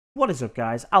What is up,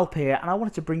 guys? ALP here, and I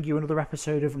wanted to bring you another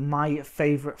episode of my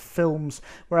favourite films,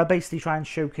 where I basically try and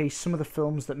showcase some of the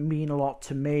films that mean a lot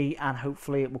to me, and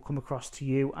hopefully it will come across to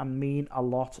you and mean a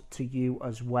lot to you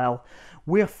as well.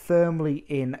 We are firmly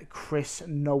in Chris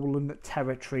Nolan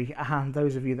territory, and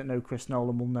those of you that know Chris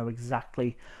Nolan will know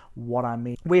exactly what I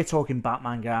mean. We're talking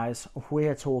Batman, guys.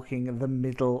 We're talking the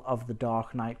middle of the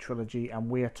Dark Knight trilogy, and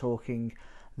we're talking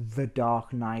The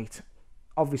Dark Knight.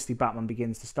 Obviously, Batman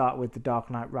Begins to start with. The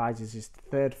Dark Knight Rises is the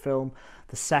third film.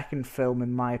 The second film,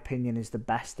 in my opinion, is the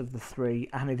best of the three,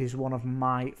 and it is one of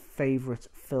my favourite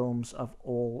films of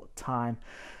all time.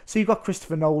 So you've got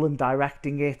Christopher Nolan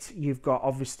directing it. You've got,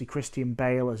 obviously, Christian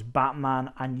Bale as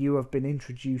Batman, and you have been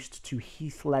introduced to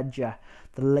Heath Ledger,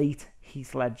 the late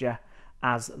Heath Ledger,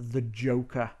 as the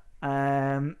Joker.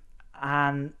 And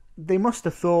they must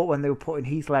have thought when they were putting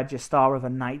Heath Ledger, star of A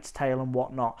Knight's Tale and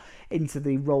whatnot, into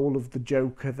the role of the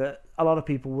Joker, that a lot of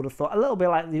people would have thought, a little bit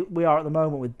like we are at the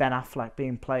moment with Ben Affleck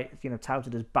being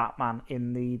touted as Batman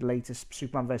in the latest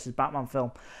Superman vs. Batman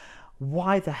film.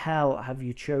 Why the hell have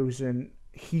you chosen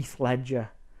Heath Ledger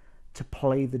to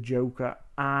play the Joker?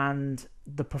 And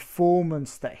the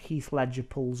performance that Heath Ledger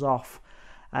pulls off,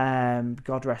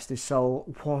 God rest his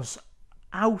soul, was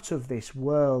out of this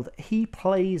world. He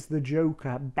plays the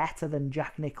Joker better than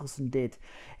Jack Nicholson did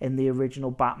in the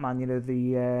original Batman,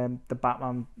 the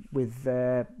Batman with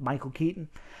Michael Keaton,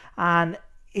 and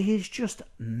he's just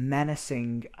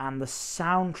menacing. And the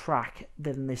soundtrack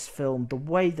in this film, the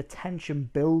way the tension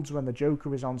builds when the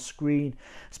Joker is on screen,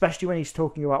 especially when he's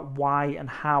talking about why and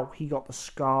how he got the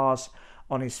scars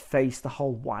on his face, the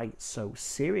whole why it's so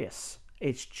serious,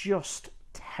 it's just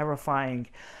terrifying.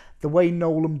 The way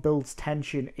Nolan builds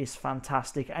tension is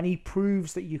fantastic, and he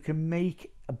proves that you can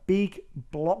make a big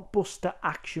blockbuster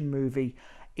action movie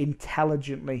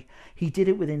intelligently. He did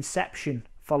it with Inception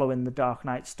following the Dark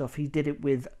Knight stuff. He did it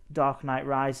with Dark Knight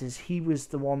Rises. He was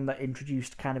the one that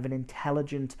introduced kind of an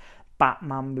intelligent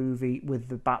Batman movie with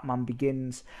The Batman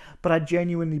Begins. But I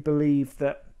genuinely believe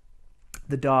that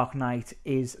The Dark Knight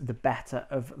is the better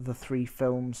of the three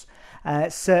films.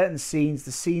 Certain scenes,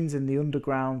 the scenes in the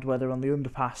underground, where they're on the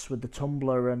underpass with the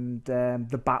tumbler and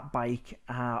the bat bike,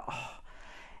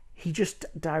 he just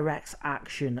directs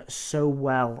action so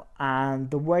well. And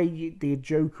the way the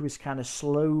Joker is kind of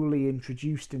slowly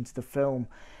introduced into the film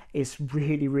is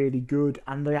really, really good.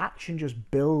 And the action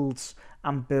just builds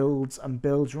and builds and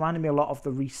builds, reminding me a lot of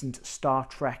the recent Star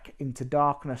Trek Into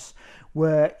Darkness,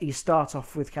 where you start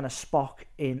off with kind of Spock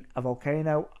in a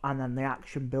volcano, and then the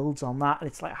action builds on that. And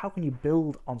it's like, how can you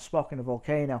build on Spock in a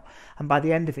volcano? And by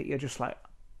the end of it, you're just like,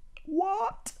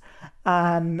 what?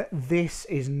 And this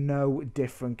is no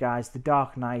different, guys. The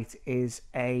Dark Knight is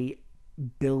a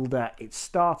builder. It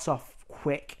starts off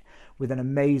quick with an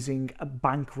amazing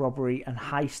bank robbery and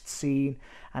heist scene,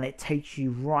 and it takes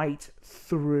you right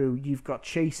through. You've got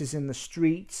chases in the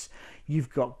streets,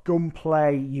 you've got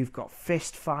gunplay, you've got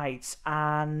fist fights,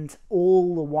 and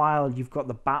all the while you've got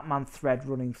the Batman thread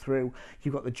running through,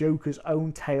 you've got the Joker's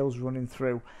own tales running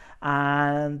through.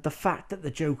 And the fact that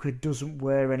the Joker doesn't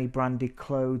wear any branded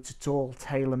clothes, it's all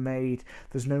tailor-made,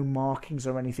 there's no markings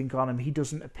or anything on him, he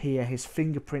doesn't appear, his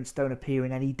fingerprints don't appear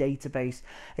in any database.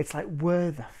 It's like,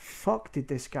 where the fuck did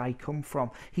this guy come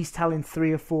from? He's telling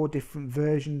 3 or 4 different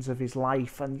versions of his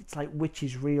life, and it's like, which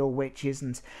is real, which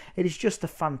isn't. It is just a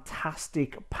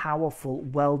fantastic, powerful,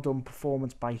 well done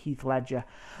performance by Heath Ledger.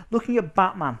 Looking at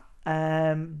Batman,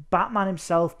 Batman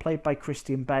himself, played by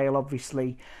Christian Bale,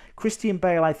 obviously. Christian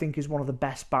Bale, I think, is one of the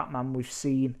best Batman we've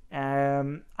seen.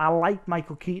 I like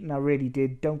Michael Keaton, I really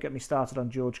did. Don't get me started on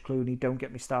George Clooney. Don't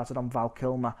get me started on Val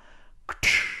Kilmer.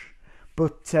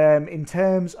 But in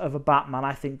terms of a Batman,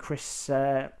 I think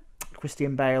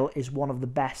Christian Bale is one of the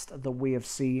best that we have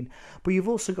seen. But you've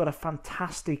also got a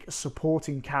fantastic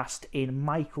supporting cast in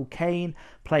Michael Caine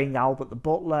playing Albert the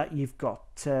Butler. You've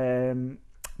got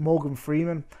Morgan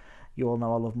Freeman. You all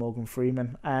know I love Morgan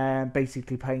Freeman.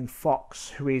 Basically playing Fox,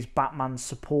 who is Batman's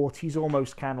support. He's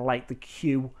almost kind of like the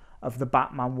Q of the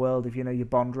Batman world, if you know your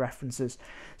Bond references.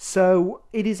 So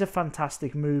it is a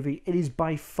fantastic movie. It is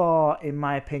by far, in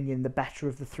my opinion, the better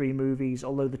of the 3 movies,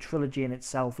 although the trilogy in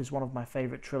itself is one of my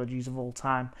favourite trilogies of all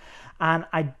time. And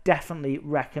I definitely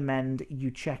recommend you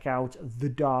check out The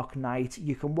Dark Knight.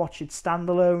 You can watch it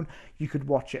standalone, you could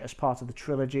watch it as part of the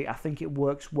trilogy. I think it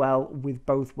works well with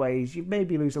both ways. You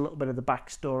maybe lose a little bit of the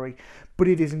backstory, but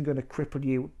it isn't going to cripple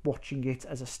you watching it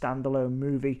as a standalone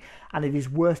movie. And it is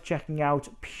worth checking out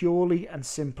purely and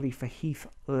simply for Heath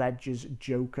Ledger's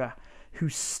Joker. who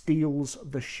steals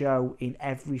the show in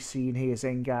every scene he is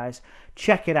in, guys.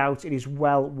 Check it out. It is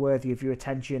well worthy of your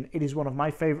attention. It is one of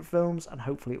my favourite films, and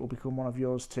hopefully it will become one of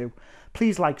yours too.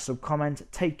 Please like, sub, comment,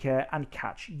 take care, and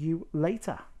catch you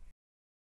later.